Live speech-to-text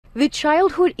The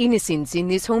childhood innocence in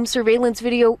this home surveillance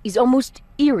video is almost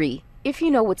eerie if you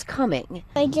know what's coming.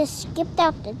 I just skipped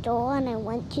out the door and I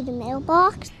went to the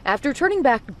mailbox. After turning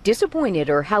back disappointed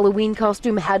her Halloween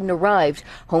costume hadn't arrived,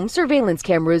 home surveillance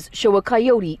cameras show a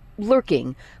coyote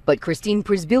lurking, but Christine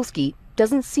Przybylski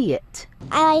doesn't see it.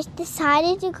 I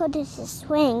decided to go to the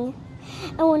swing,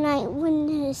 and when I went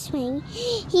to the swing,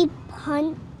 he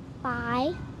punched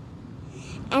by,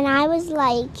 and I was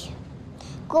like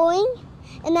going,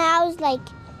 and then I was like,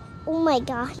 oh my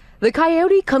gosh. The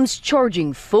coyote comes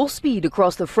charging full speed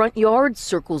across the front yard,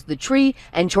 circles the tree,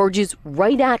 and charges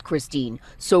right at Christine,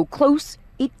 so close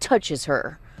it touches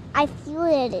her. I flew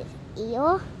at its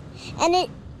ear, and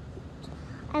it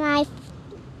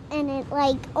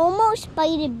like almost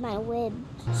bited my rib.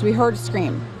 So we heard a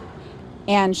scream,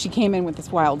 and she came in with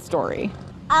this wild story.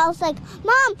 I was like,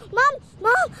 Mom,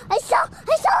 I saw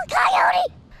a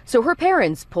coyote! So her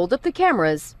parents pulled up the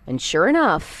cameras, and sure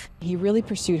enough, He really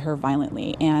pursued her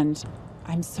violently, and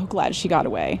I'm so glad she got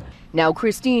away. now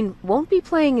Christine won't be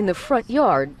playing in the front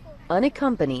yard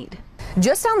unaccompanied.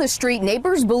 Just down the street,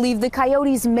 neighbors believe the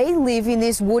coyotes may live in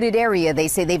this wooded area. They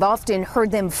say they've often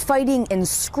heard them fighting and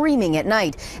screaming at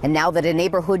night. And now that a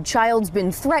neighborhood child's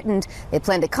been threatened, they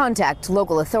plan to contact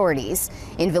local authorities.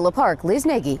 In Villa Park, Liz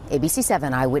Nagy, ABC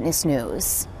 7 Eyewitness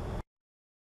News.